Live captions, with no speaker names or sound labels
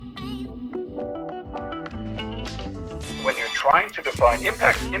trying to define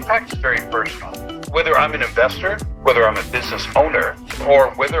impact. Impact is very personal. Whether I'm an investor, whether I'm a business owner, or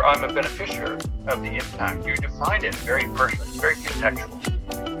whether I'm a beneficiary of the impact, you define it very personally, very contextual.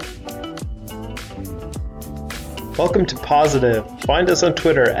 Welcome to Positive. Find us on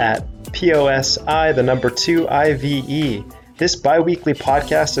Twitter at POSI2IVE. This bi-weekly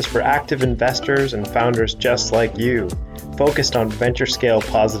podcast is for active investors and founders just like you, focused on venture scale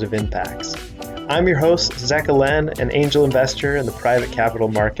positive impacts. I'm your host, Zach Alen, an angel investor in the private capital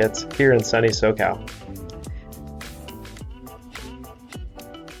markets here in sunny SoCal.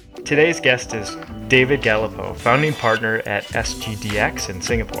 Today's guest is David Galipeau, founding partner at SGDX in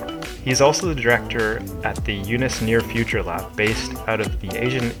Singapore. He's also the director at the Eunice Near Future Lab, based out of the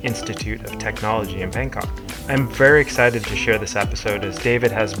Asian Institute of Technology in Bangkok. I'm very excited to share this episode as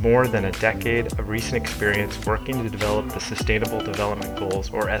David has more than a decade of recent experience working to develop the Sustainable Development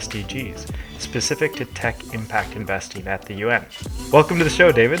Goals, or SDGs, specific to tech impact investing at the UN. Welcome to the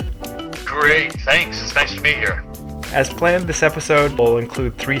show, David. Great, thanks. It's nice to be here. As planned, this episode will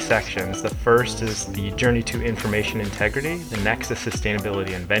include three sections. The first is the journey to information integrity, the next is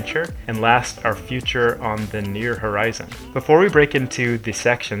sustainability and venture, and last, our future on the near horizon. Before we break into the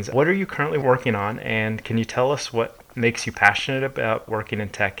sections, what are you currently working on, and can you tell us what makes you passionate about working in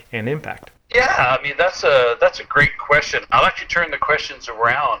tech and impact? Yeah, I mean, that's a great question. I'll actually turn the questions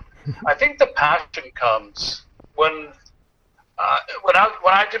around. I think the passion comes when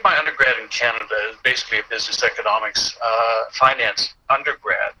I did my undergrad in Canada. It was basically a business economics finance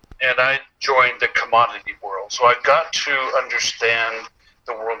undergrad, and I joined the commodity world. So I got to understand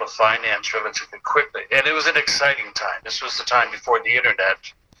the world of finance relatively quickly, and it was an exciting time. This was the time before the internet,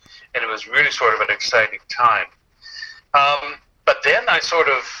 and it was really sort of an exciting time. But then I sort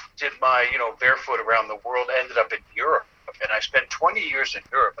of did my, barefoot around the world, ended up in Europe, and I spent 20 years in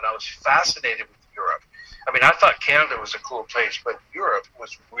Europe, and I was fascinated with Europe. I mean, I thought Canada was a cool place, but Europe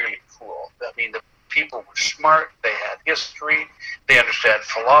was really cool. I mean, the people were smart, they had history, they understood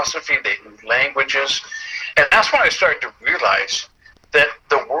philosophy, they knew languages. And that's when I started to realize that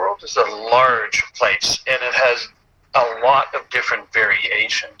the world is a large place, and it has a lot of different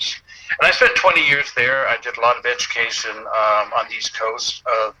variations. And I spent 20 years there. I did a lot of education on the East Coast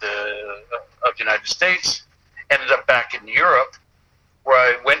of the United States, ended up back in Europe, where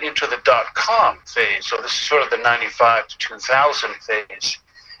I went into the dot-com phase. So this is sort of the 95 to 2000 phase.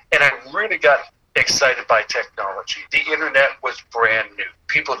 And I really got excited by technology. The internet was brand new.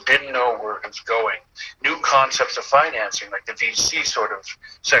 People didn't know where it was going. New concepts of financing, like the VC sort of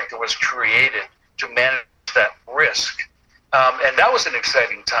sector, was created to manage that risk. And that was an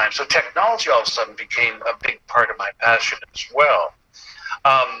exciting time. So technology all of a sudden became a big part of my passion as well.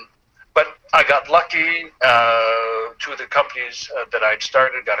 But I got lucky. Two of the companies that I'd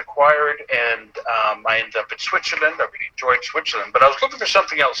started got acquired, and I ended up in Switzerland. I really enjoyed Switzerland, but I was looking for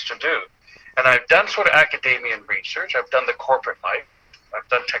something else to do. And I've done sort of academia and research. I've done the corporate life. I've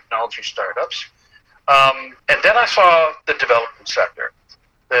done technology startups. And then I saw the development sector,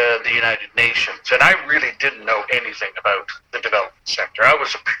 the United Nations, and I really didn't know anything about the development sector. I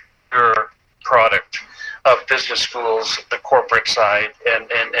was a pure product of business schools, the corporate side, and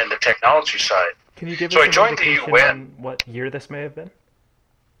the technology side. Can you give us an indication on what year this may have been?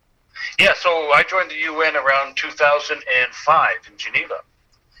 Yeah, so I joined the UN around 2005 in Geneva.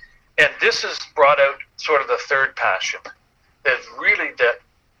 And this has brought out sort of the third passion, that really that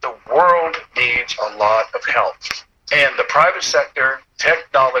the world needs a lot of help. And the private sector,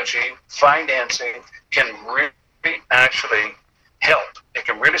 technology, financing can really actually help. It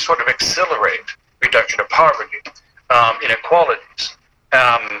can really sort of accelerate reduction of poverty, inequalities.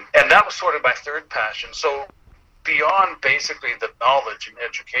 And that was sort of my third passion. So beyond basically the knowledge and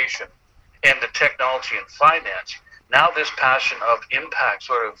education and the technology and finance, now this passion of impact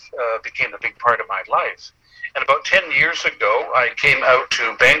sort of became a big part of my life. And about 10 years ago, I came out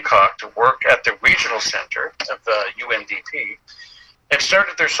to Bangkok to work at the regional center of UNDP and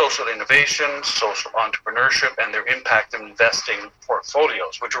started their social innovation, social entrepreneurship, and their impact investing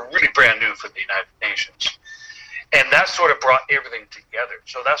portfolios, which were really brand new for the United Nations. And that sort of brought everything together.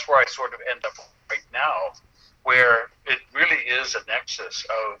 So that's where I sort of end up right now, where it really is a nexus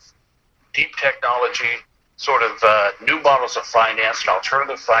of deep technology, sort of new models of finance and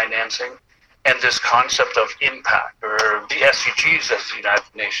alternative financing, and this concept of impact, or the SDGs as the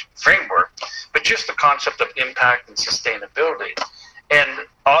United Nations framework, but just the concept of impact and sustainability. And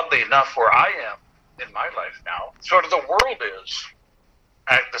oddly enough, where I am in my life now, sort of the world is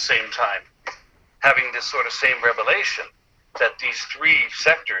at the same time having this sort of same revelation that these three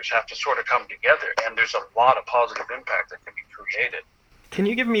sectors have to sort of come together, and there's a lot of positive impact that can be created. Can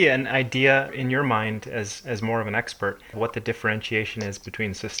you give me an idea in your mind, as more of an expert, what the differentiation is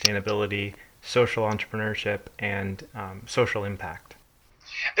between sustainability, social entrepreneurship, and social impact?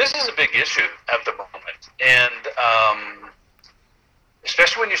 This is a big issue at the moment, and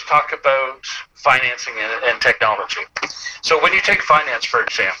especially when you talk about financing and technology. So when you take finance, for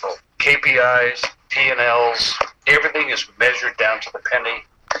example, KPIs, P&Ls, everything is measured down to the penny.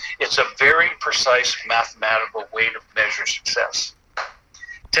 It's a very precise mathematical way to measure success.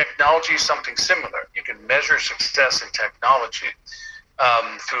 Technology is something similar. You can measure success in technology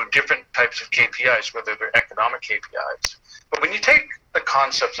through different types of KPIs, whether they're economic KPIs. But when you take the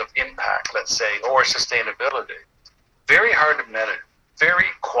concepts of impact, let's say, or sustainability, very hard to measure, very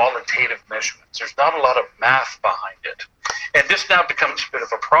qualitative measurements. There's not a lot of math behind it. And this now becomes a bit of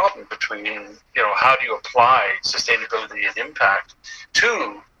a problem between, how do you apply sustainability and impact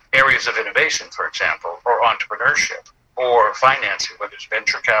to areas of innovation, for example, or entrepreneurship, or financing, whether it's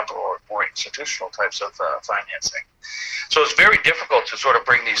venture capital or more institutional types of financing. So it's very difficult to sort of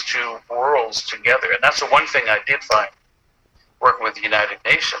bring these two worlds together. And that's the one thing I did find working with the United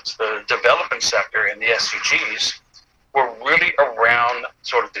Nations. The development sector and the SDGs were really around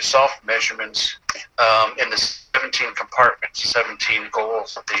sort of the soft measurements in the 17 compartments, 17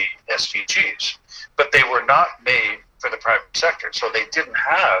 goals of the SDGs. But they were not made for the private sector. So they didn't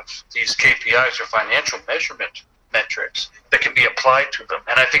have these KPIs or financial measurement metrics that can be applied to them.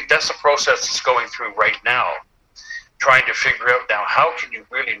 And I think that's the process that's going through right now, trying to figure out now how can you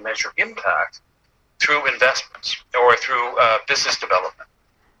really measure impact through investments or through business development.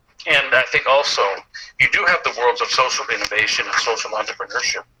 And I think also you do have the worlds of social innovation and social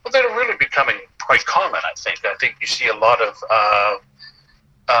entrepreneurship, but they're really becoming quite common, I think. I think you see a lot of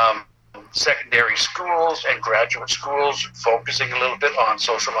secondary schools and graduate schools focusing a little bit on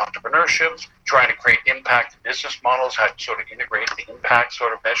social entrepreneurship, trying to create impact business models, how to sort of integrate the impact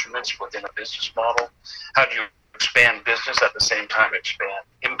sort of measurements within a business model. How do you expand business at the same time expand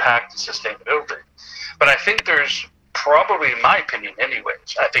impact and sustainability? But I think there's probably, in my opinion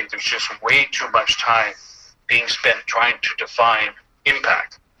anyways, I think there's just way too much time being spent trying to define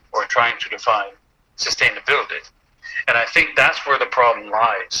impact or trying to define sustainability. And I think that's where the problem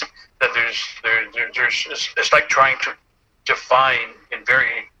lies. That it's like trying to define in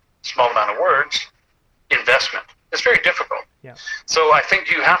very small amount of words investment. It's very difficult. Yeah. So I think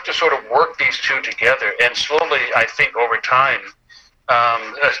you have to sort of work these two together, and slowly, I think over time,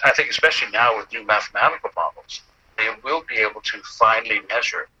 I think especially now with new mathematical models, they will be able to finally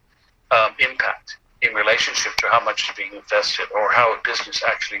measure impact in relationship to how much is being invested or how a business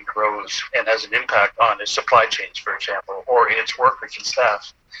actually grows and has an impact on its supply chains, for example, or its workers and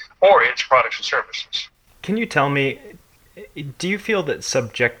staff, or its products and services. Can you tell me, do you feel that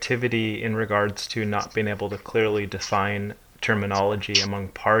subjectivity in regards to not being able to clearly define terminology among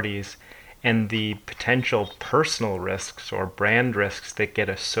parties and the potential personal risks or brand risks that get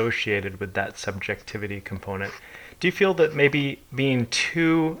associated with that subjectivity component, do you feel that maybe being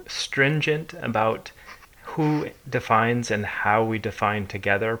too stringent about who defines and how we define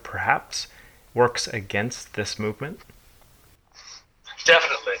together perhaps works against this movement?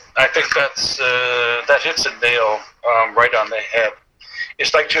 Definitely. I think that hits a nail right on the head.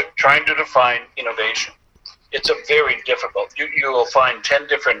 It's like trying to define innovation. It's a very difficult. You will find 10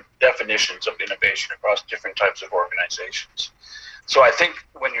 different definitions of innovation across different types of organizations. So I think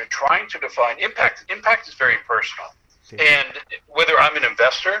when you're trying to define impact is very personal. And whether I'm an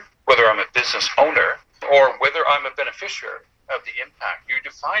investor, whether I'm a business owner, or whether I'm a beneficiary of the impact, you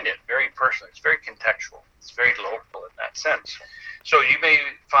define it very personally. It's very contextual. It's very local in that sense. So you may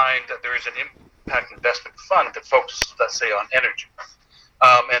find that there is an impact investment fund that focuses, let's say, on energy.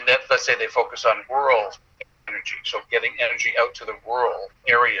 And that, let's say they focus on rural energy, so getting energy out to the rural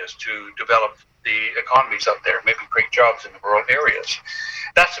areas to develop the economies out there, maybe create jobs in the rural areas.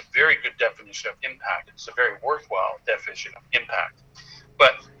 That's a very good definition of impact. It's a very worthwhile definition of impact.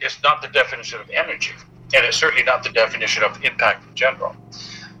 But it's not the definition of energy, and it's certainly not the definition of impact in general.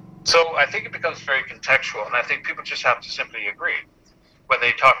 So I think it becomes very contextual, and I think people just have to simply agree when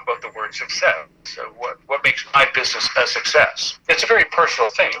they talk about the word success. So what makes my business a success? It's a very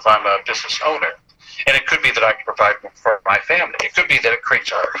personal thing if I'm a business owner. And it could be that I can provide for my family. It could be that it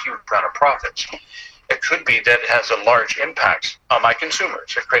creates a huge amount of profits. It could be that it has a large impact on my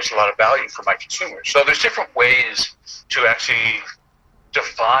consumers. It creates a lot of value for my consumers. So there's different ways to actually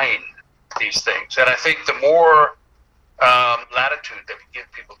define these things. And I think the more latitude that we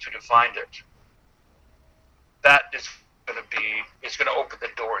give people to define it, that is it's going to open the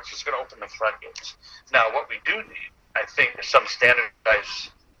doors. It's going to open the floodgates. Now, what we do need, I think, is some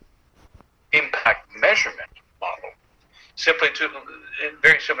standardized impact measurement model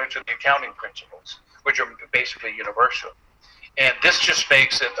very similar to the accounting principles, which are basically universal. And this just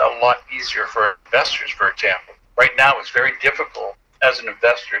makes it a lot easier for investors, for example. Right now, it's very difficult as an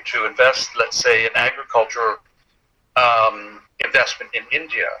investor to invest, let's say, an agriculture investment in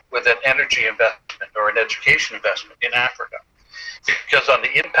India with an energy investment or an education investment in Africa. Because on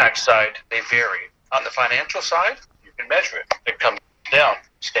the impact side, they vary. On the financial side, you can measure it. It comes down,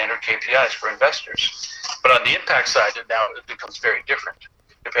 standard KPIs for investors. But on the impact side, it becomes very different,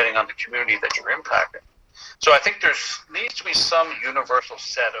 depending on the community that you're impacting. So I think there needs to be some universal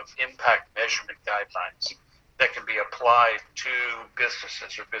set of impact measurement guidelines that can be applied to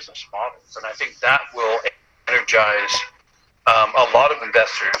businesses or business models. And I think that will energize a lot of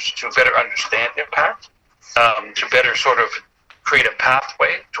investors to better understand impact, to better sort of create a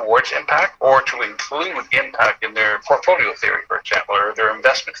pathway towards impact, or to include impact in their portfolio theory, for example, or their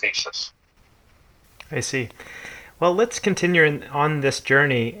investment thesis. I see. Well, let's continue on this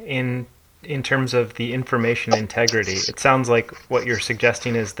journey in terms of the information integrity. It sounds like what you're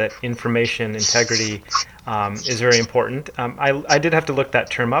suggesting is that information integrity is very important. I did have to look that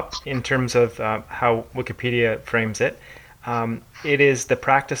term up in terms of how Wikipedia frames it. It is the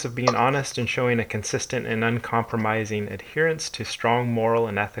practice of being honest and showing a consistent and uncompromising adherence to strong moral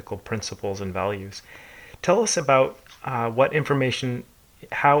and ethical principles and values. Tell us about how information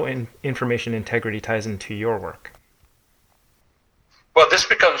integrity ties into your work. Well, this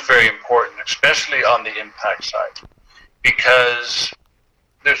becomes very important, especially on the impact side, because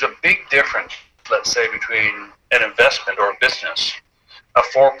there's a big difference, let's say, between an investment or a business, a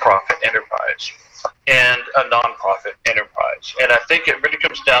for-profit enterprise, and a non-profit enterprise. And I think it really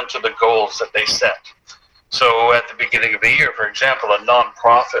comes down to the goals that they set. So at the beginning of the year, for example, a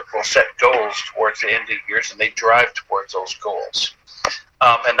non-profit will set goals towards the end of the year, and they drive towards those goals.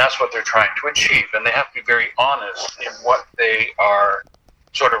 And that's what they're trying to achieve. And they have to be very honest in what they are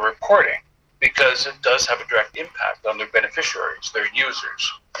sort of reporting, because it does have a direct impact on their beneficiaries, their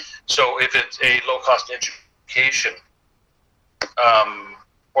users. So if it's a low-cost education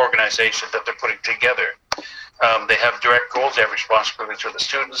organization that they're putting together, they have direct goals. They have responsibilities to the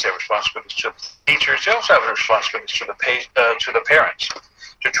students. They have responsibilities to the teachers. They also have responsibilities to the parents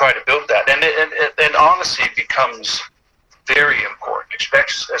to try to build that. And honesty becomes very important,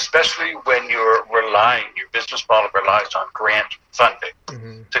 especially when your business model relies on grant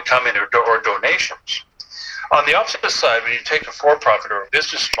funding to come in or donations. On the opposite side, when you take a for-profit or a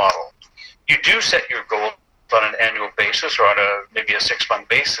business model, you do set your goals on an annual basis or on maybe a 6-month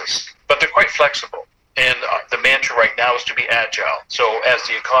basis, but they're quite flexible. And the mantra right now is to be agile. So as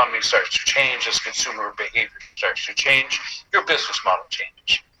the economy starts to change, as consumer behavior starts to change, your business model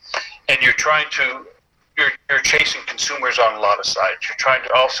changes. And you're chasing consumers on a lot of sides. You're trying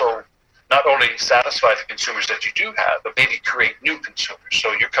to also not only satisfy the consumers that you do have, but maybe create new consumers.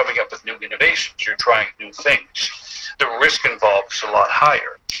 So you're coming up with new innovations. You're trying new things. The risk involved is a lot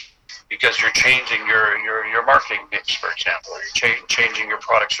higher because you're changing your marketing mix, for example, or you're changing your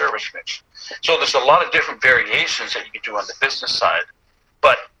product service mix. So there's a lot of different variations that you can do on the business side.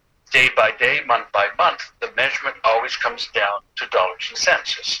 But day by day, month by month, the measurement always comes down to dollars and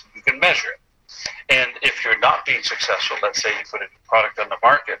cents. You can measure it. And if you're not being successful, let's say you put a new product on the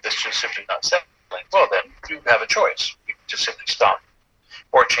market that's just simply not selling, well, then you have a choice. You can just simply stop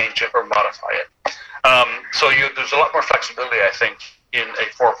or change it or modify it. So there's a lot more flexibility, I think, in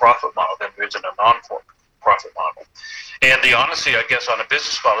a for-profit model than there is in a non-for-profit model. And the honesty, I guess, on a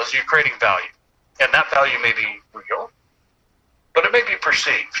business model is you're creating value. And that value may be real, but it may be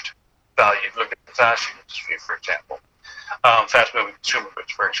perceived value. Look at the fashion industry, for example. Fast-moving consumer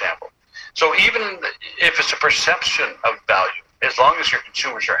goods, for example. So even if it's a perception of value, as long as your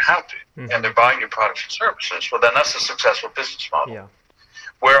consumers are happy and they're buying your products and services, well, then that's a successful business model. Yeah.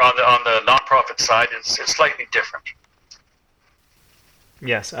 Where on the nonprofit side, it's slightly different.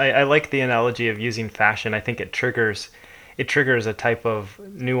 Yes, I like the analogy of using fashion. I think it triggers a type of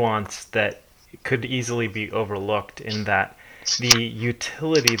nuance that could easily be overlooked, in that the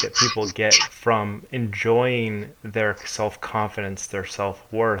utility that people get from enjoying their self-confidence, their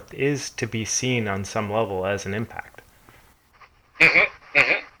self-worth, is to be seen on some level as an impact.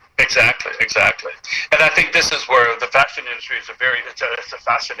 Exactly. And I think this is where the fashion industry is it's a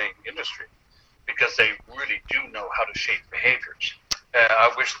fascinating industry, because they really do know how to shape behaviors.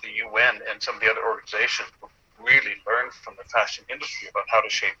 I wish the UN and some of the other organizations would really learn from the fashion industry about how to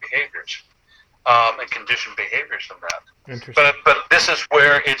shape behaviors. And condition behaviors in that. But this is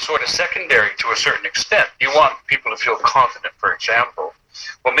where it's sort of secondary to a certain extent. You want people to feel confident, for example.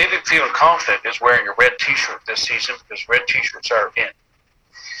 Well, maybe feeling confident is wearing a red T-shirt this season, because red T-shirts are in.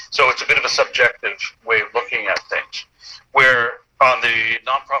 So it's a bit of a subjective way of looking at things. Where on the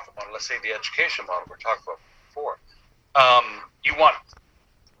nonprofit model, let's say the education model we're talking about before, you want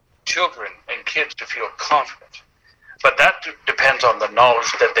children and kids to feel confident. But that depends on the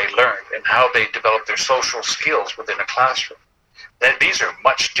knowledge that they learn and how they develop their social skills within a classroom. These are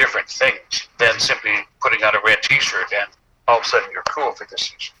much different things than simply putting on a red T-shirt and all of a sudden you're cool for this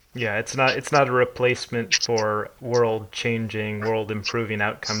season. Yeah, it's not a replacement for world-changing, world-improving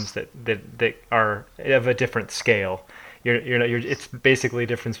outcomes that are of a different scale. It's basically a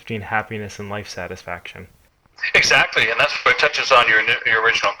difference between happiness and life satisfaction. Exactly, and that's what touches on your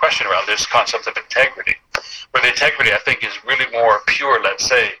original question around this concept of integrity, where the integrity, I think, is really more pure, let's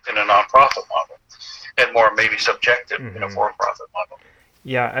say, in a nonprofit model, and more maybe subjective in a for-profit model.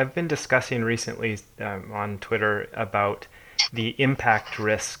 Yeah, I've been discussing recently on Twitter about the impact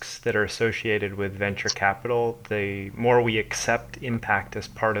risks that are associated with venture capital. The more we accept impact as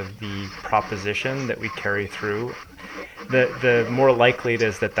part of the proposition that we carry through, the more likely it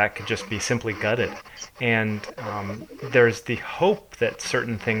is that could just be simply gutted. And there's the hope that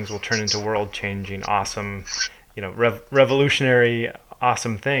certain things will turn into world-changing, awesome, revolutionary,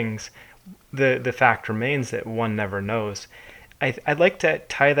 awesome things. The fact remains that one never knows. I'd like to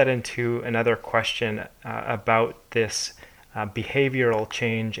tie that into another question about this behavioral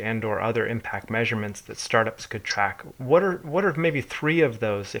change and or other impact measurements that startups could track. What are maybe 3 of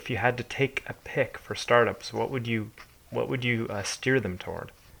those? If you had to take a pick for startups, what would you steer them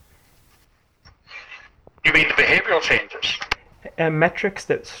toward? You mean the behavioral changes? Metrics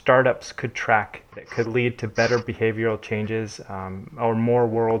that startups could track that could lead to better behavioral changes or more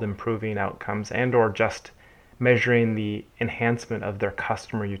world-improving outcomes, and or just measuring the enhancement of their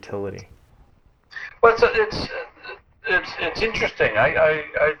customer utility. Well, it's interesting.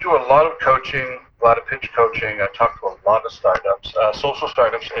 I do a lot of coaching, a lot of pitch coaching. I talk to a lot of startups, social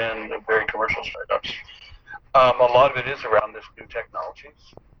startups and very commercial startups. A lot of it is around this new technologies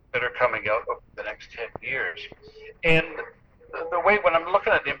that are coming out over the next 10 years. And the way, when I'm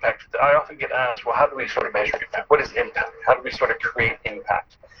looking at impact, I often get asked, well, how do we sort of measure impact? What is impact? How do we sort of create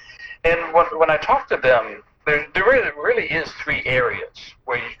impact? And when I talk to them, there really is 3 areas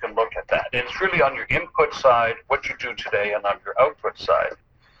where you can look at that. And it's really on your input side, what you do today, and on your output side.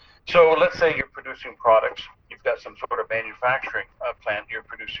 So let's say you're producing products. You've got some sort of manufacturing plant. You're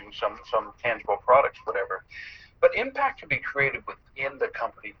producing some tangible products, whatever. But impact can be created within the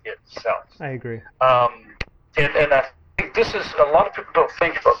company itself. I agree. And I think this is, a lot of people don't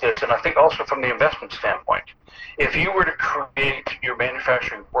think about this, and I think also from the investment standpoint. If you were to create your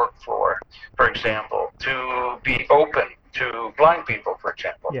manufacturing work floor, for example, to be open to blind people, for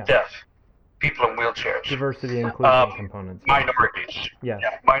example, deaf, people in wheelchairs, diversity and inclusion components, minorities,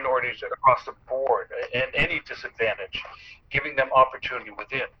 minorities across the board, and any disadvantage, giving them opportunity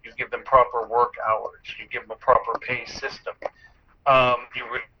within. You give them proper work hours. You give them a proper pay system. You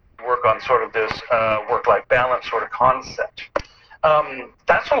really work on sort of this work-life balance sort of concept.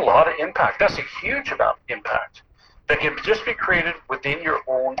 That's a lot of impact. That's a huge amount of impact that can just be created within your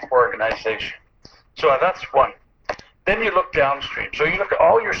own organization. So that's one. Then you look downstream. So you look at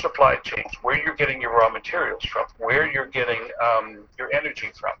all your supply chains, where you're getting your raw materials from, where you're getting your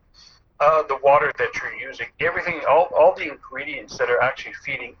energy from, the water that you're using, everything, all the ingredients that are actually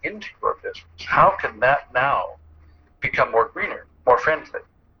feeding into your business. How can that now become more greener, more friendly,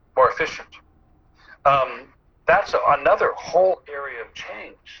 more efficient? That's another whole area of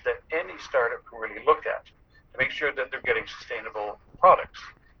change that any startup can really look at to make sure that they're getting sustainable products,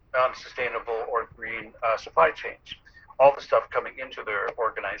 sustainable or green supply chains, all the stuff coming into their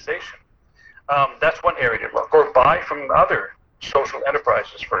organization. That's one area to look. Or buy from other social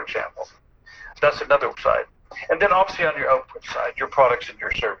enterprises, for example. That's another side. And then obviously on your output side, your products and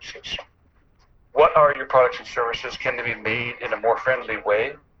your services. What are your products and services? Can they be made in a more friendly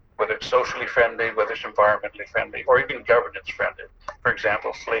way? Whether it's socially friendly, whether it's environmentally friendly, or even governance friendly. For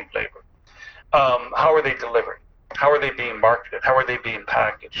example, slave labor. How are they delivered? How are they being marketed? How are they being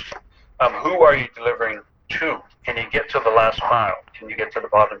packaged? Who are you delivering to? Can you get to the last mile? Can you get to the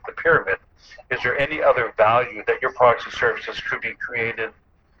bottom of the pyramid? Is there any other value that your products and services could be created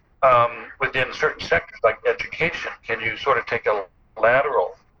within certain sectors, like education? Can you sort of take a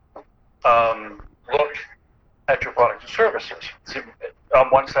lateral look at your products and services? See, on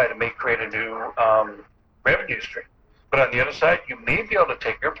one side, it may create a new revenue stream. But on the other side, you may be able to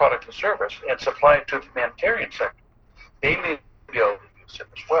take your product and service and supply it to the humanitarian sector. They may be able to use it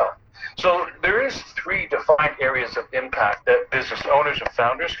as well. So there is 3 defined areas of impact that business owners and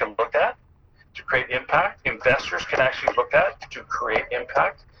founders can look at to create impact. Investors can actually look at to create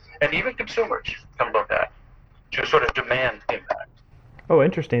impact. And even consumers can look at to sort of demand impact. Oh,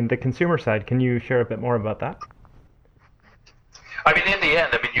 interesting. The consumer side, can you share a bit more about that? I mean, in the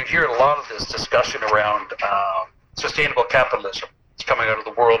end, you hear a lot of this discussion around sustainable capitalism. It's coming out of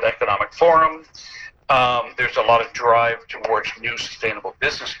the World Economic Forum. There's a lot of drive towards new sustainable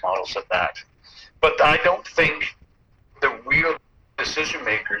business models of that. But I don't think the real decision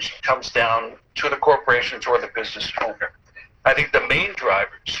makers comes down to the corporations or the business owner. I think the main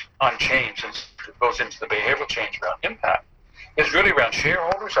drivers on change, and it goes into the behavioral change around impact, is really around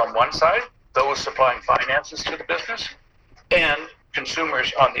shareholders on one side, those supplying finances to the business, and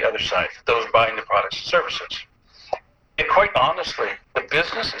consumers on the other side, those buying the products and services. And quite honestly, the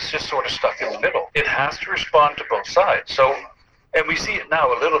business is just sort of stuck in the middle. It has to respond to both sides. So, and we see it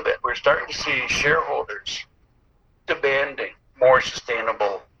now a little bit. We're starting to see shareholders demanding more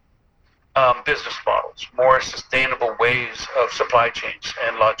sustainable business models, more sustainable ways of supply chains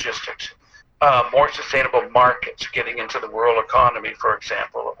and logistics, more sustainable markets, getting into the rural economy, for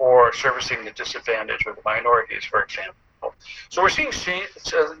example, or servicing the disadvantaged or the minorities, for example. So we're seeing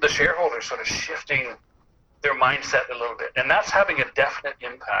the shareholders sort of shifting their mindset a little bit, and that's having a definite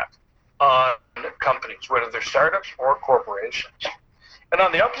impact on companies, whether they're startups or corporations. And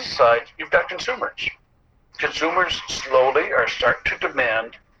on the opposite side, you've got consumers. Consumers slowly are starting to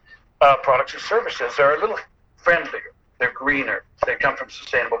demand products and services that are a little friendlier. They're greener. They come from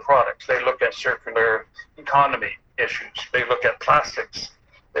sustainable products. They look at circular economy issues. They look at plastics.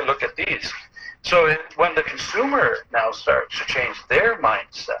 They look at these. So when the consumer now starts to change their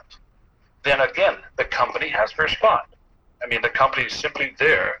mindset, then again, the company has to respond. I mean, the company is simply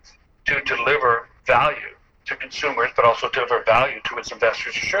there to deliver value to consumers, but also deliver value to its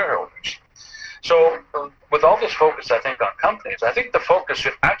investors and shareholders. So with all this focus, I think, on companies, I think the focus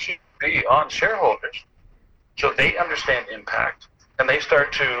should actually be on shareholders. So they understand impact, and they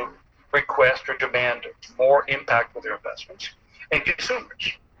start to request or demand more impact with their investments. And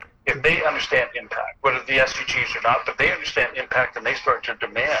consumers, if they understand impact, whether the SDGs or not, but they understand impact and they start to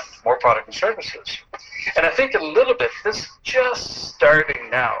demand more product and services. And I think a little bit, this just starting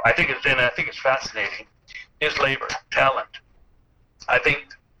now, I think it's fascinating, is labor, talent. I think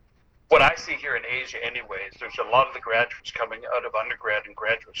what I see here in Asia anyways, there's a lot of the graduates coming out of undergrad and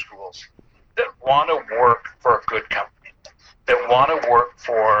graduate schools that want to work for a good company, that want to work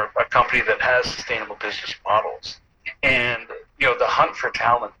for a company that has sustainable business models. And the hunt for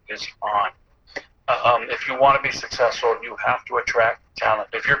talent is on. If you want to be successful, you have to attract talent.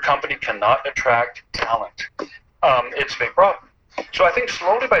 If your company cannot attract talent, it's a big problem. So I think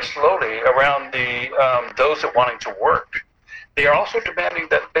slowly around those that wanting to work, they are also demanding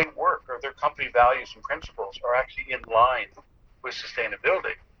that they work or their company values and principles are actually in line with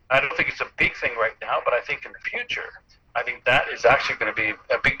sustainability. I don't think it's a big thing right now, but I think in the future, I think that is actually going to be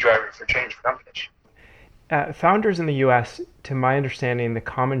a big driver for change for companies. Founders in the U.S., to my understanding, the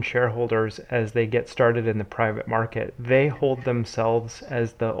common shareholders, as they get started in the private market, they hold themselves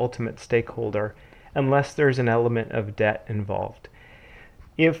as the ultimate stakeholder unless there's an element of debt involved.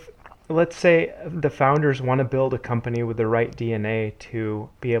 If, let's say, the founders want to build a company with the right DNA to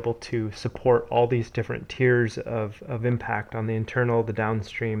be able to support all these different tiers of impact on the internal, the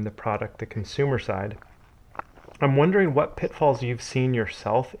downstream, the product, the consumer side, I'm wondering what pitfalls you've seen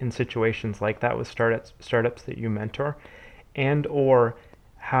yourself in situations like that with startups that you mentor, and or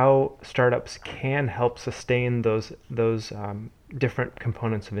how startups can help sustain those different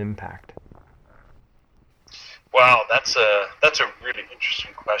components of impact. Wow, that's a really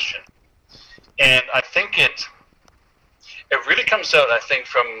interesting question, and I think it really comes out, I think,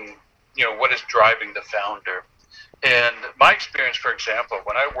 from what is driving the founder. And my experience, for example,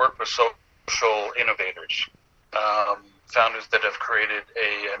 when I work with social innovators, founders that have created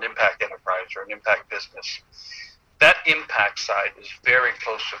an impact enterprise or an impact business, that impact side is very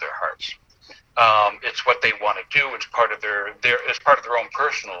close to their hearts. It's what they want to do. It's part of their own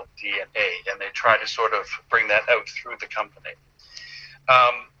personal DNA, and they try to sort of bring that out through the company.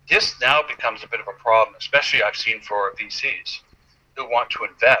 This now becomes a bit of a problem, especially I've seen for VCs who want to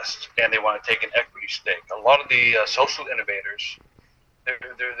invest and they want to take an equity stake. A lot of the social innovators, they're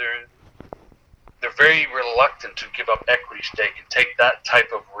very reluctant to give up equity stake and take that type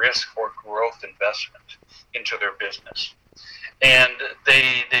of risk or growth investment into their business. And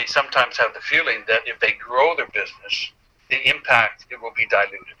they sometimes have the feeling that if they grow their business, the impact, it will be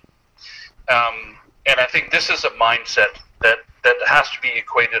diluted. And I think this is a mindset that has to be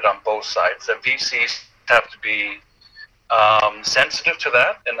equated on both sides. That VCs have to be sensitive to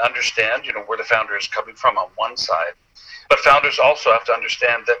that and understand, where the founder is coming from on one side. But founders also have to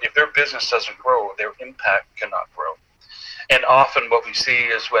understand that if their business doesn't grow, their impact cannot grow. And often what we see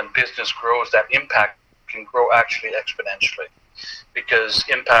is when business grows, that impact can grow actually exponentially. because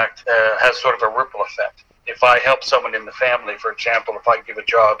impact has sort of a ripple effect. If I help someone in the family, for example, if I give a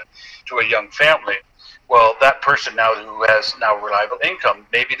job to a young family, well, that person now who has now reliable income,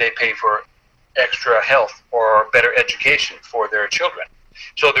 maybe they pay for extra health or better education for their children.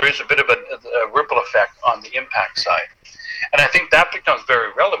 So there is a bit of a ripple effect on the impact side. And I think that becomes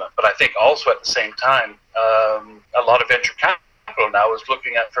very relevant. But I think also at the same time, a lot of venture capital now is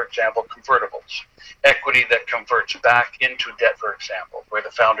looking at, for example, convertibles, equity that converts back into debt, for example, where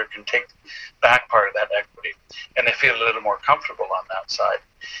the founder can take back part of that equity, and they feel a little more comfortable on that side.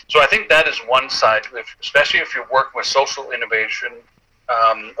 So I think that is one side, especially if you're working with social innovation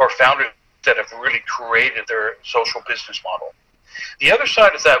or founders that have really created their social business model. The other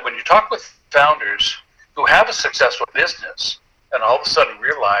side is that when you talk with founders who have a successful business and all of a sudden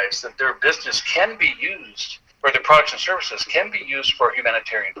realize that their business can be used, or their products and services can be used for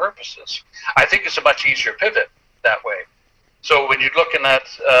humanitarian purposes, I think it's a much easier pivot that way. So when you're looking at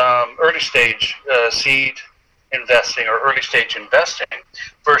early stage seed investing or early stage investing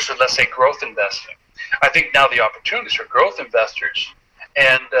versus, let's say, growth investing, I think now the opportunities for growth investors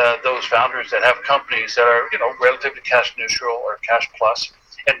and those founders that have companies that are, relatively cash neutral or cash plus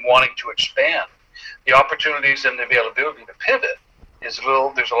and wanting to expand, the opportunities and the availability to pivot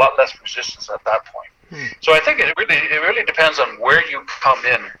there's a lot less resistance at that point. So I think it really depends on where you come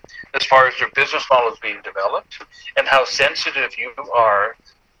in as far as your business model is being developed and how sensitive you are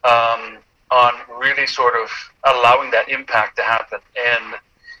on really sort of allowing that impact to happen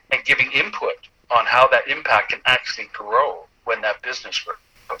and giving input on how that impact can actually grow when that business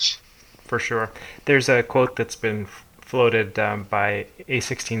grows. For sure. There's a quote that's been floated by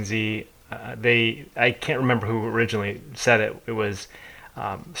A16Z. I can't remember who originally said it. It was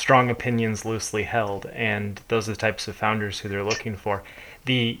strong opinions loosely held, and those are the types of founders who they're looking for.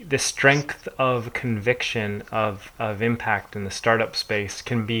 The strength of conviction of impact in the startup space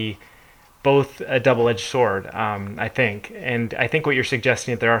can be both a double-edged sword, I think. And I think what you're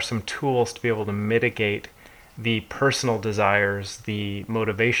suggesting, that there are some tools to be able to mitigate the personal desires, the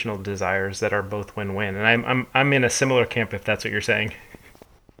motivational desires that are both win-win. And I'm in a similar camp, if that's what you're saying.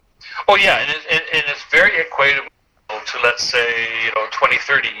 Oh yeah, and it's very equatable to, let's say, 20,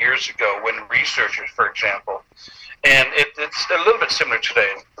 30 years ago when researchers, for example, and it's a little bit similar today,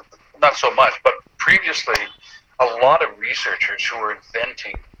 not so much, but previously a lot of researchers who were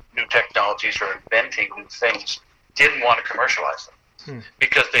inventing new technologies or inventing new things didn't want to commercialize them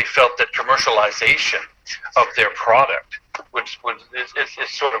because they felt that commercialization of their product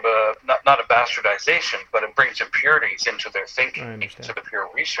it's sort of not a bastardization, but it brings impurities into their thinking, into the pure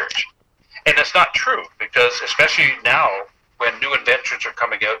research. And it's not true, because especially now when new inventions are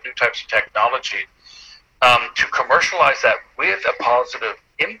coming out, new types of technology, to commercialize that with a positive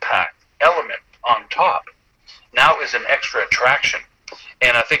impact element on top now is an extra attraction.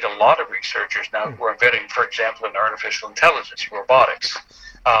 And I think a lot of researchers now who are inventing, for example, in artificial intelligence, robotics,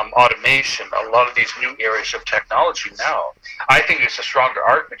 automation, a lot of these new areas of technology now, I think it's a stronger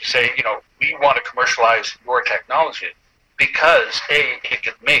argument to say, we want to commercialize your technology because A, it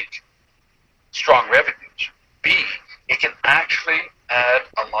could make strong revenues. B, it can actually add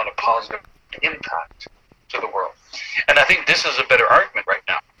a lot of positive impact to the world. And I think this is a better argument right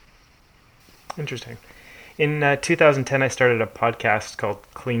now. Interesting. In 2010, I started a podcast called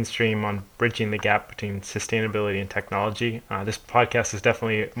Clean Stream on bridging the gap between sustainability and technology. This podcast is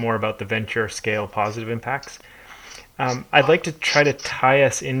definitely more about the venture scale positive impacts. I'd like to try to tie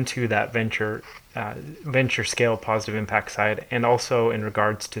us into that venture scale positive impact side, and also in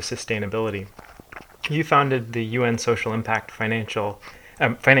regards to sustainability. You founded the UN Social Impact Finance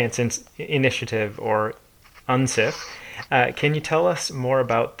Initiative, or UNSIF. Can you tell us more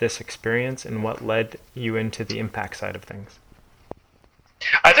about this experience and what led you into the impact side of things?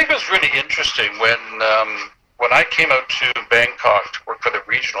 I think it was really interesting when I came out to Bangkok to work for the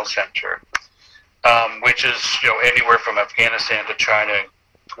regional center, which is anywhere from Afghanistan to China,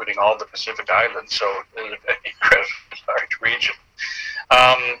 including all the Pacific Islands, so it's an incredibly large region.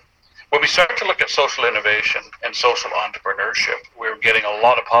 When we started to look at social innovation and social entrepreneurship, we were getting a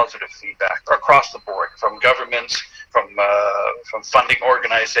lot of positive feedback across the board, from governments, from funding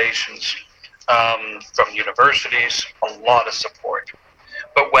organizations, from universities, a lot of support.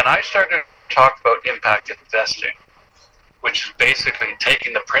 But when I started to talk about impact investing, which is basically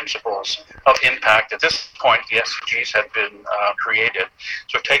taking the principles of impact, at this point the SDGs had been created,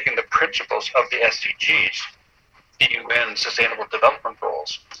 so taking the principles of the SDGs, the UN Sustainable Development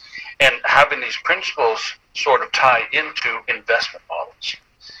Goals, and having these principles sort of tie into investment models,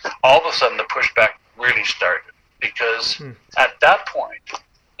 all of a sudden the pushback really started, because at that point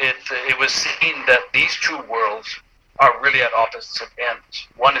it was seen that these two worlds are really at opposite ends.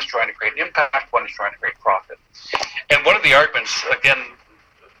 One is trying to create impact, one is trying to create profit. And one of the arguments, again,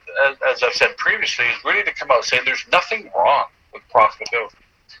 as I've said previously, is really to come out saying there's nothing wrong with profitability.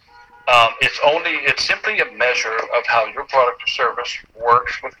 It's simply a measure of how your product or service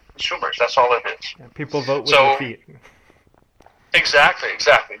works with consumers. That's all it is. Yeah, people vote with their feet. Exactly.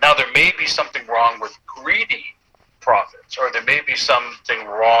 Now, there may be something wrong with greedy profits, or there may be something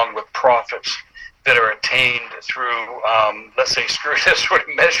wrong with profits that are attained through, let's say, screw-this sort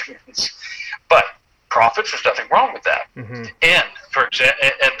of measurements. But profits, there's nothing wrong with that. Mm-hmm. And, for example,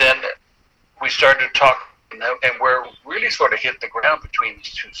 and then we started to talk, and where really sort of hit the ground between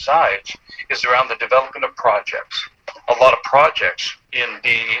these two sides is around the development of projects. A lot of projects in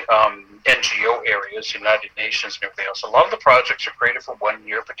the NGO areas, United Nations and everything else, a lot of the projects are created for 1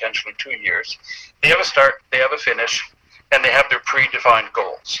 year, potentially 2 years. They have a start, they have a finish, and they have their predefined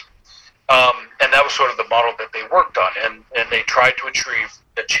goals. And that was sort of the model that they worked on, and they tried to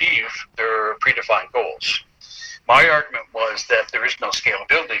achieve their predefined goals. My argument was that there is no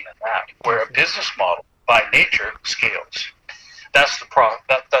scalability in that, where a business model by nature scales. That's the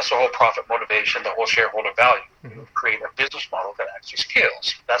whole profit motivation, the whole shareholder value. Mm-hmm. Create a business model that actually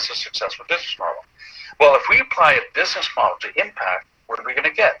scales. That's a successful business model. Well, if we apply a business model to impact, what are we going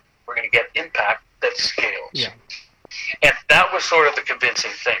to get? We're going to get impact that scales. Yeah. And that was sort of the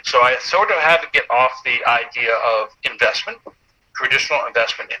convincing thing. So I sort of had to get off the idea of investment, traditional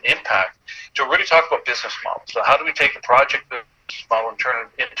investment in impact, to really talk about business models. So how do we take a project business model and turn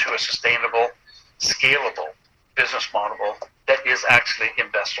it into a sustainable, scalable business model that is actually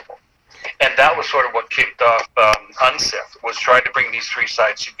investable? And that was sort of what kicked off UNSIF, was trying to bring these three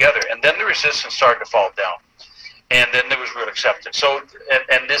sides together. And then the resistance started to fall down. And then there was real acceptance. So,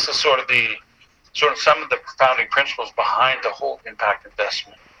 and this is sort of some of the founding principles behind the whole impact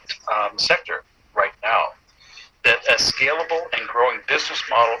investment sector right now. That a scalable and growing business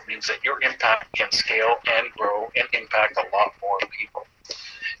model means that your impact can scale and grow and impact a lot more people.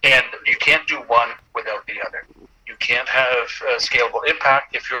 And you can't do one without the other. You can't have a scalable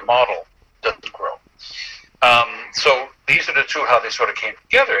impact if your model doesn't grow. So these are the two, how they sort of came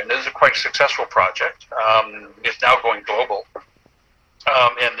together. And this is a quite successful project. It's now going global.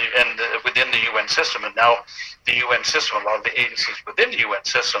 And within the UN system, and now the UN system, a lot of the agencies within the UN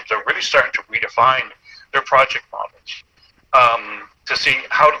systems are really starting to redefine their project models to see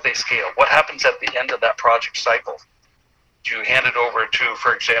how do they scale. What happens at the end of that project cycle? Do you hand it over to,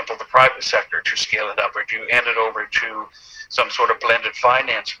 for example, the private sector to scale it up, or do you hand it over to some sort of blended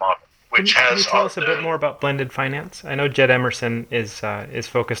finance model? Can you tell us a bit more about blended finance? I know Jed Emerson is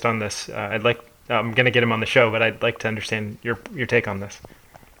focused on this. I'm going to get him on the show, but I'd like to understand your take on this.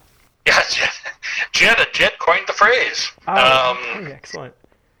 Yeah, Jed coined the phrase. Excellent.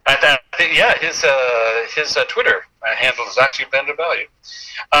 His Twitter handle is actually blended value.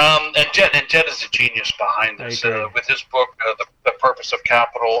 And Jed is a genius behind this. With his book, The Purpose of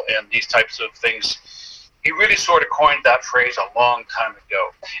Capital, and these types of things, he really sort of coined that phrase a long time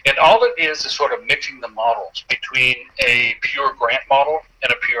ago. And all it is sort of mixing the models between a pure grant model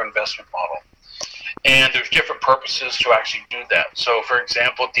and a pure investment model. And there's different purposes to actually do that. So, for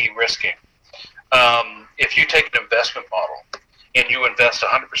example, de-risking. If you take an investment model and you invest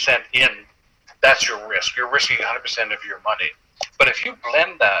 100% in, that's your risk. You're risking 100% of your money. But if you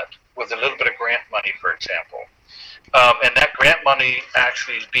blend that with a little bit of grant money, for example, and that grant money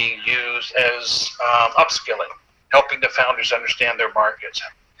actually is being used as upskilling, helping the founders understand their markets,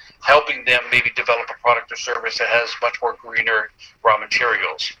 helping them maybe develop a product or service that has much more greener raw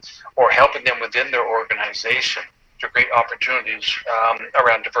materials, or helping them within their organization to create opportunities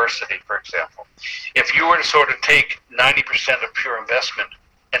around diversity, for example. If you were to sort of take 90% of pure investment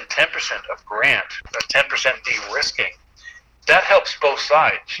and 10% of grant, 10% de-risking, that helps both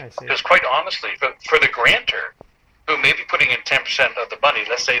sides. Because quite honestly, for the grantor, who may be putting in 10% of the money,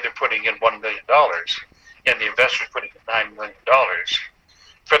 let's say they're putting in $1 million, and the investor's putting in $9 million,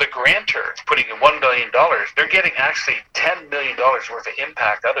 for the grantor putting in $1 million, they're getting actually $10 million worth of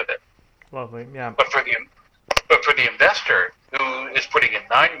impact out of it. Lovely, yeah. But for the investor who is putting in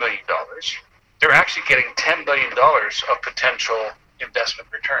 $9 million, they're actually getting $10 million of potential investment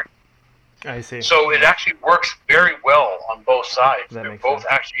return. I see. So it actually works very well on both sides. They're both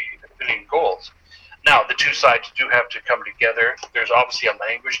actually hitting goals. Now, the two sides do have to come together. There's obviously a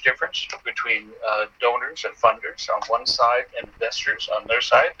language difference between donors and funders on one side and investors on their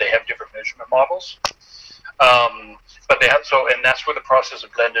side. They have different measurement models. But they have and that's where the process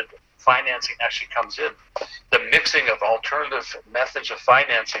of blended financing actually comes in. The mixing of alternative methods of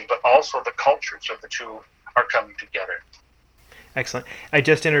financing, but also the cultures of the two are coming together. Excellent. I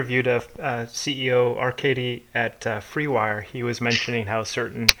just interviewed a CEO, Arkady, at FreeWire. He was mentioning how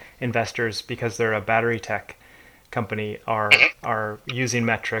certain investors, because they're a battery tech company, are using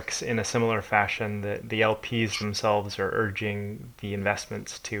metrics in a similar fashion. The LPs themselves are urging the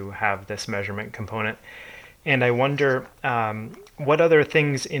investments to have this measurement component. And I wonder what other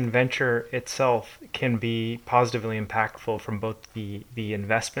things in venture itself can be positively impactful from both the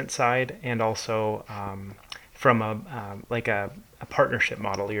investment side and also from a partnership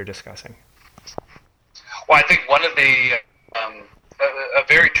model you're discussing. Well, I think one of the a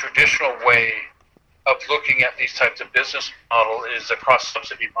very traditional way of looking at these types of business model is a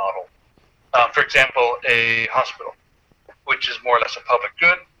cross-subsidy model. For example, a hospital, which is more or less a public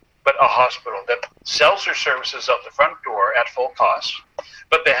good, but a hospital that sells their services out the front door at full cost,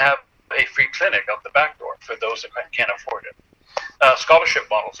 but they have a free clinic out the back door for those that can't afford it. Scholarship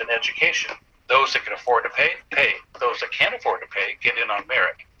models in education, those that can afford to pay, pay. Those that can't afford to pay, get in on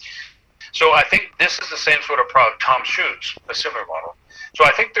merit. So I think this is the same sort of product. Tom Shoes, a similar model. So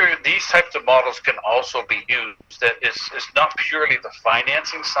I think these types of models can also be used. That it's not purely the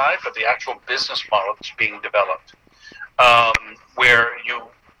financing side, but the actual business model that's being developed, where you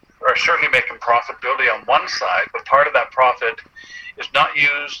are certainly making profitability on one side, but part of that profit is not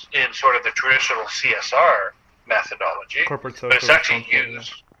used in sort of the traditional CSR methodology, Corporate social but it's actually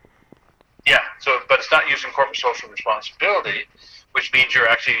used. Yeah. So, but it's not using corporate social responsibility, which means you're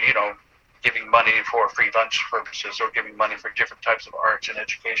actually, giving money for free lunch purposes or giving money for different types of arts and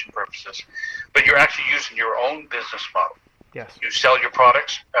education purposes. But you're actually using your own business model. Yes. You sell your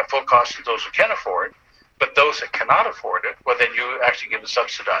products at full cost to those who can afford, but those that cannot afford it, well, then you actually give a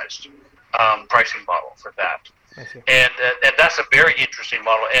subsidized pricing model for that. I see. And that's a very interesting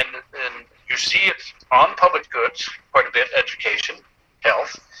model. And you see it on public goods quite a bit, education,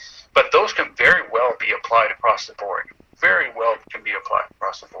 health, but those can very well be applied across the board. Very well can be applied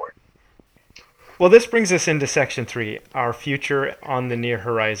across the board. Well, this brings us into Section 3, our future on the near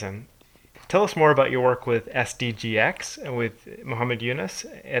horizon. Tell us more about your work with SDGX and with Mohammed Yunus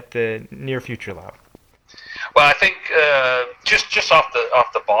at the Near Future Lab. Well, I think just off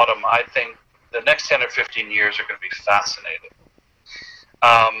the bottom, I think the next 10 or 15 years are going to be fascinating.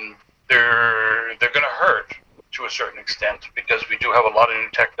 They're going to hurt to a certain extent because we do have a lot of new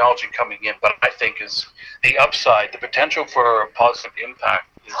technology coming in, but I think is the upside, the potential for a positive impact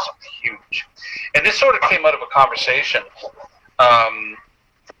is huge. And this sort of came out of a conversation.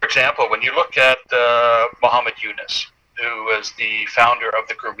 For example, when you look at Mohammed Yunus, who was the founder of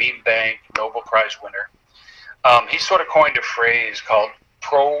the Grameen Bank Nobel Prize winner, he sort of coined a phrase called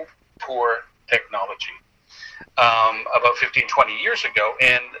pro-poor technology about 15, 20 years ago.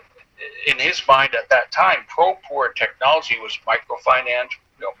 And in his mind at that time, pro-poor technology was microfinance,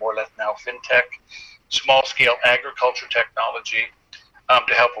 more or less now fintech, small-scale agriculture technology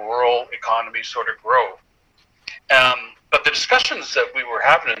to help rural economies sort of grow. But the discussions that we were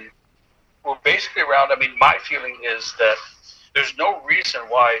having were basically around, my feeling is that there's no reason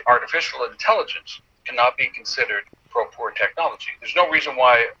why artificial intelligence cannot be considered pro-poor technology. There's no reason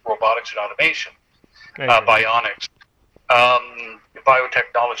why robotics and automation, bionics,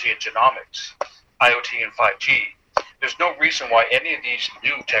 biotechnology and genomics, IoT and 5G, there's no reason why any of these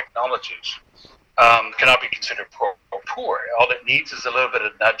new technologies cannot be considered pro-poor. All it needs is a little bit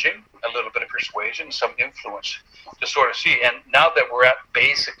of nudging, a little bit of persuasion, some influence to sort of see. And now that we're at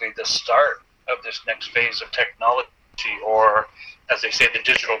basically the start of this next phase of technology, or as they say, the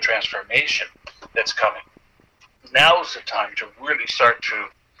digital transformation that's coming, now's the time to really start to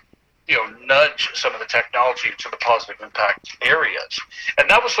nudge some of the technology to the positive impact areas. And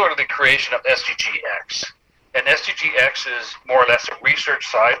that was sort of the creation of SDGX. And SDGX is more or less a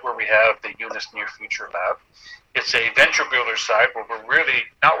research side where we have the Yunus Near Future Lab. It's a venture builder side where we're really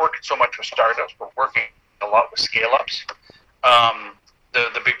not working so much with startups, but working a lot with scale-ups.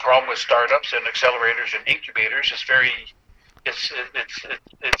 The big problem with startups and accelerators and incubators is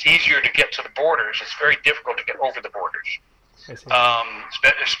it's easier to get to the borders. It's very difficult to get over the borders.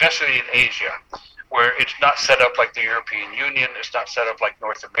 Especially in Asia, where it's not set up like the European Union, it's not set up like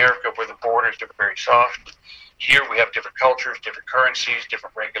North America, where the borders are very soft. Here we have different cultures, different currencies,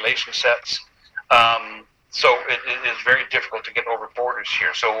 different regulation sets. So it is very difficult to get over borders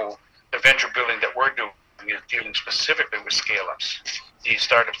here. So the venture building that we're doing is dealing specifically with scale-ups, these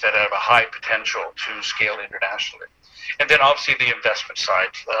startups that have a high potential to scale internationally. And then obviously the investment side.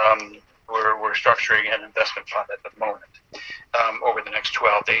 We're structuring an investment fund at the moment over the next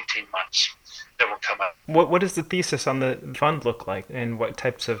 12 to 18 months that will come out. What does the thesis on the fund look like, and what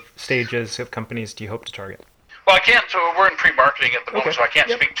types of stages of companies do you hope to target? Well, I can't. So we're in pre-marketing at the moment, so I can't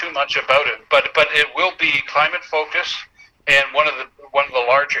speak too much about it. But it will be climate focused. And one of the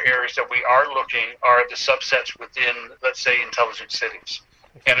larger areas that we are looking are the subsets within, let's say, intelligent cities,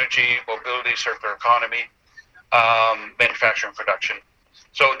 energy, mobility, circular economy, manufacturing, production.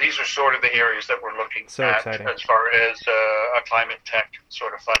 So these are sort of the areas that we're looking at exciting. as far as a climate tech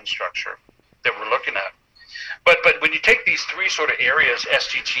sort of fund structure that we're looking at. But when you take these three sort of areas,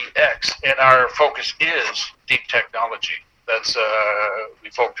 SDGX, and our focus is deep technology. That's we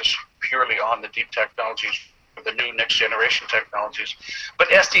focus purely on the deep technologies, the new next generation technologies. But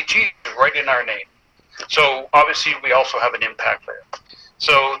SDG is right in our name. So obviously we also have an impact layer.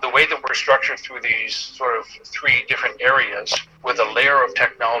 So the way that we're structured through these sort of three different areas with a layer of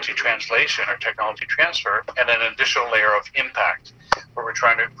technology translation or technology transfer and an additional layer of impact where we're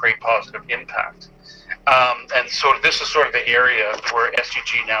trying to create positive impact. And so this is sort of the area where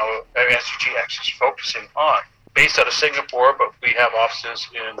SDGX is focusing on, based out of Singapore, but we have offices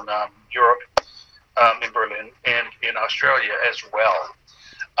in Europe, in Berlin, and in Australia as well,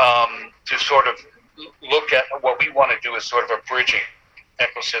 to sort of look at what we want to do as sort of a bridging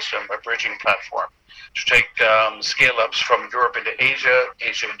ecosystem, a bridging platform, to take scale-ups from Europe into Asia,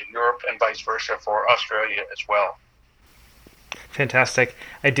 Asia into Europe, and vice versa for Australia as well. Fantastic.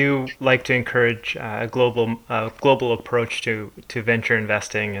 I do like to encourage a global approach to venture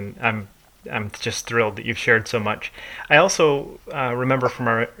investing, and I'm just thrilled that you've shared so much. I also remember from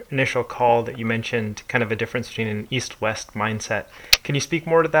our initial call that you mentioned kind of a difference between an East-West mindset. Can you speak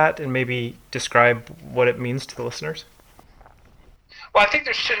more to that and maybe describe what it means to the listeners? Well, I think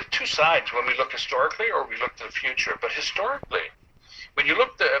there's two sides when we look historically or we look to the future. But historically, when you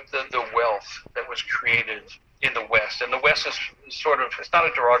look at the wealth that was created in the West, and the West is sort of, it's not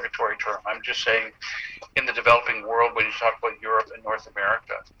a derogatory term, I'm just saying in the developing world, when you talk about Europe and North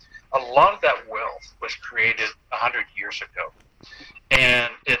America, a lot of that wealth was created 100 years ago.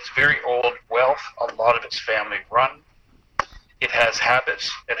 And it's very old wealth, a lot of it's family run. It has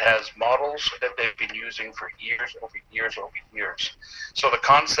habits, it has models that they've been using for years over years over years. So the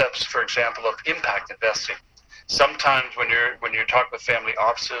concepts, for example, of impact investing, sometimes when you're talking with family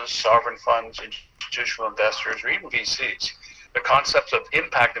offices, sovereign funds, institutional investors, or even VCs, the concepts of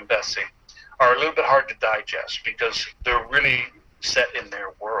impact investing are a little bit hard to digest because they're really set in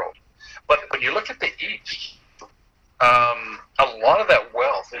their world. But when you look at the East, a lot of that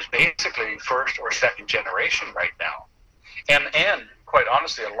wealth is basically first or second generation right now. And quite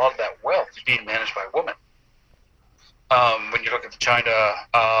honestly, a lot of that wealth is being managed by women. When you look at the China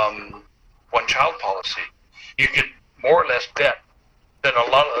one-child policy, you could more or less bet that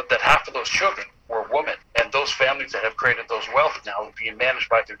that half of those children were women, and those families that have created those wealth now are being managed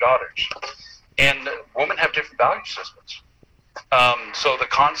by their daughters. And women have different value systems. So the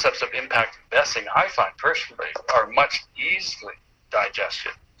concepts of impact investing, I find personally, are much easily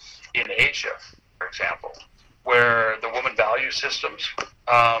digested in Asia, for example, where the woman value systems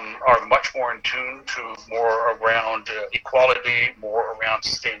are much more in tune to more around equality, more around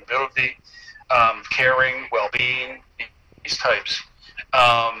sustainability, caring, well-being, these types.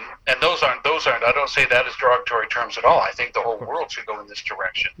 And those aren't, I don't say that as derogatory terms at all. I think the whole world should go in this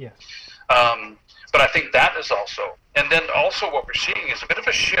direction. Yeah. But I think that is also, and then also what we're seeing is a bit of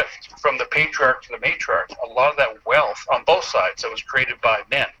a shift from the patriarch to the matriarch. A lot of that wealth on both sides that was created by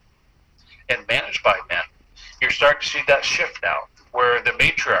men and managed by men. You're starting to see that shift now, where the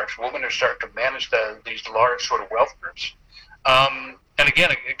matriarchs, women, are starting to manage these large sort of wealth groups. And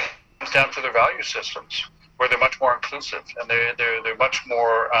again, it comes down to their value systems, where they're much more inclusive and they're much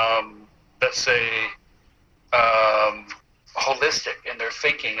more, let's say, holistic in their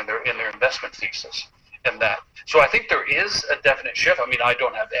thinking and in their investment thesis. And that, so I think there is a definite shift. I mean, I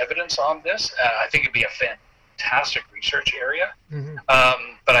don't have evidence on this. I think it'd be a fantastic research area. Mm-hmm.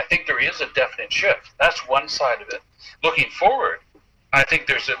 But I think there is a definite shift. That's one side of it. Looking forward, I think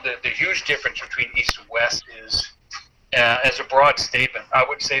there's the huge difference between East and West is, as a broad statement, I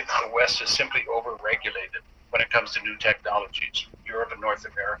would say that the West is simply over-regulated when it comes to new technologies, Europe and North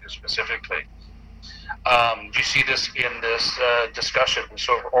America specifically. You see this in this discussion,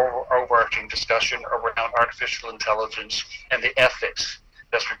 sort of overarching discussion around artificial intelligence and the ethics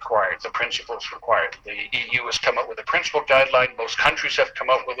that's required, the principles required. The EU has come up with a principle guideline. Most countries have come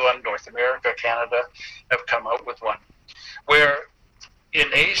up with one. North America, Canada have come out with one. Where in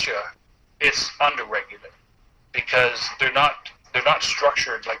Asia, it's underregulated because they're not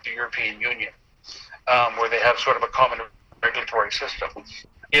structured like the European Union, where they have sort of a common regulatory system.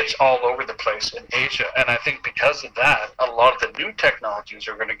 It's all over the place in Asia. And I think because of that, a lot of the new technologies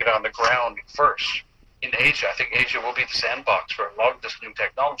are going to get on the ground first in Asia. I think Asia will be the sandbox for a lot of this new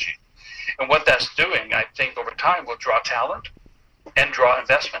technology. And what that's doing, I think, over time will draw talent and draw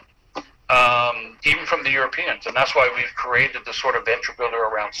investment. even from the Europeans. And that's why we've created the sort of venture builder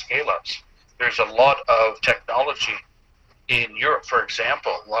around scale-ups. There's a lot of technology in Europe, for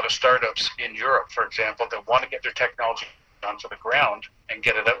example, a lot of startups in Europe, for example, that want to get their technology onto the ground and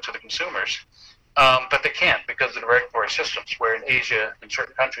get it out to the consumers. But they can't because of the regulatory systems, where in Asia, in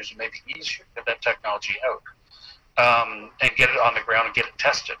certain countries, it may be easier to get that technology out and get it on the ground and get it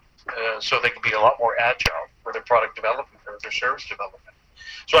tested. So they can be a lot more agile for their product development or their service development.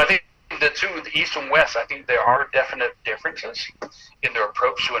 So I think the East and West, I think there are definite differences in their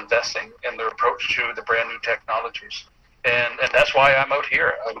approach to investing and their approach to the brand new technologies. And that's why I'm out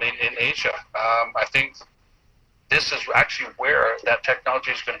here. I mean, in Asia. I think this is actually where that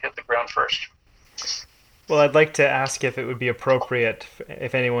technology is going to hit the ground first. Well, I'd like to ask if it would be appropriate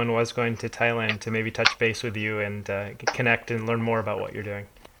if anyone was going to Thailand to maybe touch base with you and connect and learn more about what you're doing.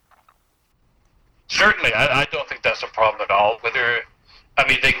 Certainly. I don't think that's a problem at all. They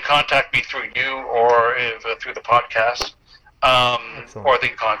can contact me through you or through the podcast. Or they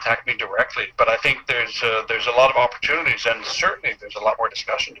can contact me directly. But I think there's a lot of opportunities, and certainly there's a lot more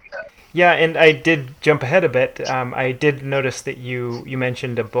discussion to be had. Yeah, and I did jump ahead a bit. I did notice that you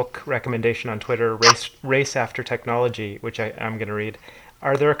mentioned a book recommendation on Twitter, Race After Technology, which I'm going to read.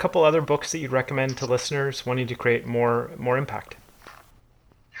 Are there a couple other books that you'd recommend to listeners wanting to create more impact?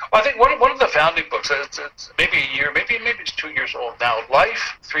 Well, I think one of the founding books, it's maybe a year, maybe it's 2 years old now.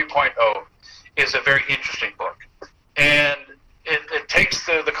 Life 3.0 is a very interesting book. And it takes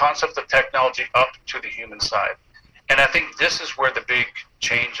the concept of technology up to the human side. And I think this is where the big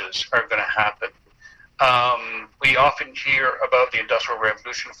changes are going to happen. We often hear about the Industrial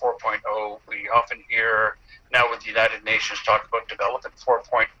Revolution 4.0. We often hear now with the United Nations talk about Development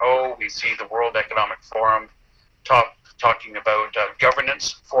 4.0. We see the World Economic Forum talking about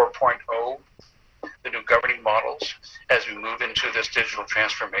Governance 4.0, the new governing models as we move into this digital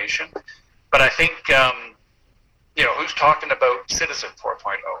transformation. But I think who's talking about Citizen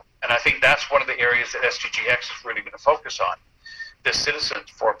 4.0? And I think that's one of the areas that STGX is really going to focus on, this Citizen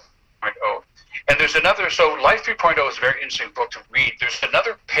 4.0. And there's another, so Life 3.0 is a very interesting book to read. There's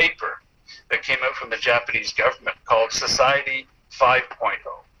another paper that came out from the Japanese government called Society 5.0.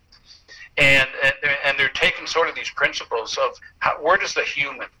 And they're taking sort of these principles of where does the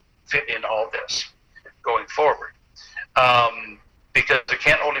human fit in all this going forward? Because there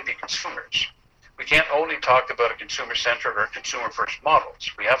can't only be consumers. We can't only talk about a consumer-centric or consumer-first models.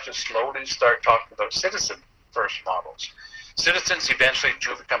 We have to slowly start talking about citizen-first models. Citizens eventually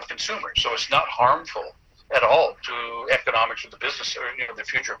do become consumers, so it's not harmful at all to economics or the business or the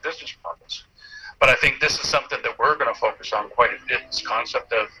future of business models. But I think this is something that we're going to focus on quite a bit, this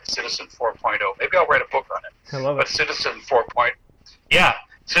concept of Citizen 4.0. Maybe I'll write a book on it. I love it. But Citizen 4.0.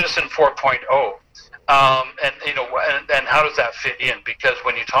 And how does that fit in? Because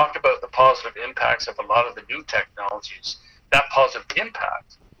when you talk about the positive impacts of a lot of the new technologies, that positive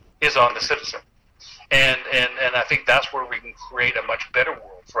impact is on the citizen. And I think that's where we can create a much better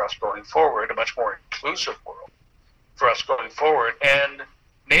world for us going forward, a much more inclusive world for us going forward, and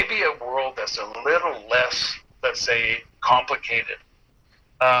maybe a world that's a little less, let's say, complicated.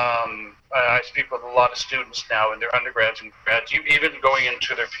 I speak with a lot of students now in their undergrads and grads, even going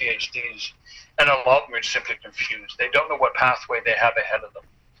into their PhDs, and a lot of them are simply confused. They don't know what pathway they have ahead of them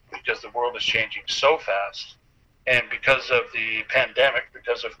because the world is changing so fast. And because of the pandemic,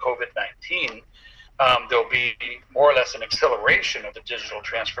 because of COVID-19, there'll be more or less an acceleration of the digital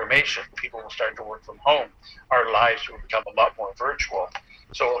transformation. People will start to work from home. Our lives will become a lot more virtual.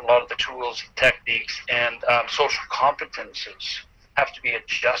 So a lot of the tools, techniques, and social competences have to be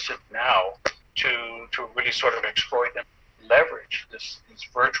adjusted now to really sort of exploit and leverage these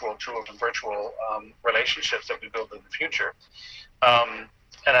virtual tools and virtual relationships that we build in the future.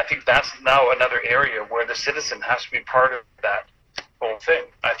 And I think that's now another area where the citizen has to be part of that whole thing.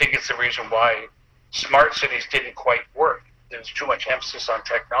 I think it's the reason why smart cities didn't quite work. There's too much emphasis on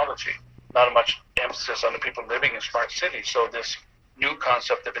technology, not much emphasis on the people living in smart cities. So this new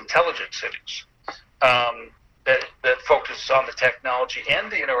concept of intelligent cities that focuses on the technology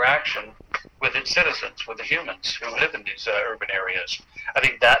and the interaction with its citizens, with the humans who live in these urban areas. I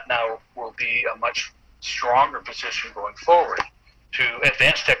think that now will be a much stronger position going forward to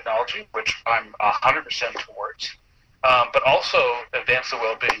advance technology, which I'm 100% towards, but also advance the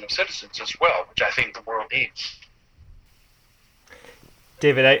well-being of citizens as well, which I think the world needs.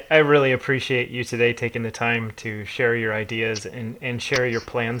 David, I really appreciate you today taking the time to share your ideas and share your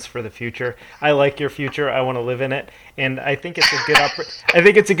plans for the future. I like your future. I want to live in it, and I think it's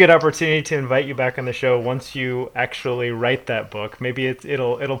a good opportunity to invite you back on the show once you actually write that book. Maybe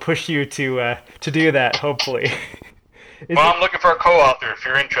it'll push you to do that, hopefully. Well, I'm looking for a co-author if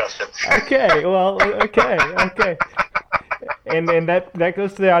you're interested. Okay, well, okay. And that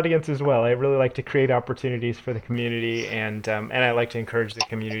goes to the audience as well. I really like to create opportunities for the community, and I like to encourage the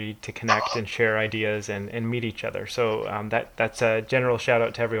community to connect and share ideas and meet each other. So that's a general shout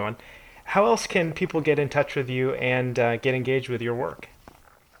out to everyone. How else can people get in touch with you and get engaged with your work?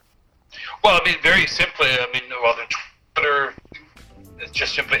 Well, I mean, very simply, well, the Twitter is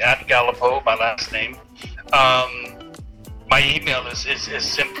just simply @Galipeau, my last name. My email is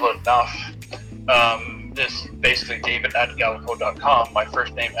simple enough. It's basically david@galipeau.com, my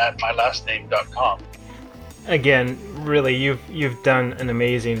first name my last name.com. Again, really, you've done an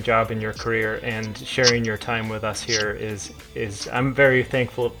amazing job in your career, and sharing your time with us here is I'm very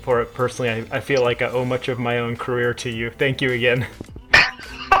thankful for it personally. I feel like I owe much of my own career to you. Thank you again.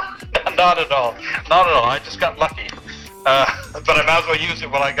 Not at all. I just got lucky. But I might as well use it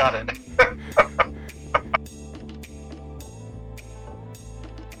while I got it.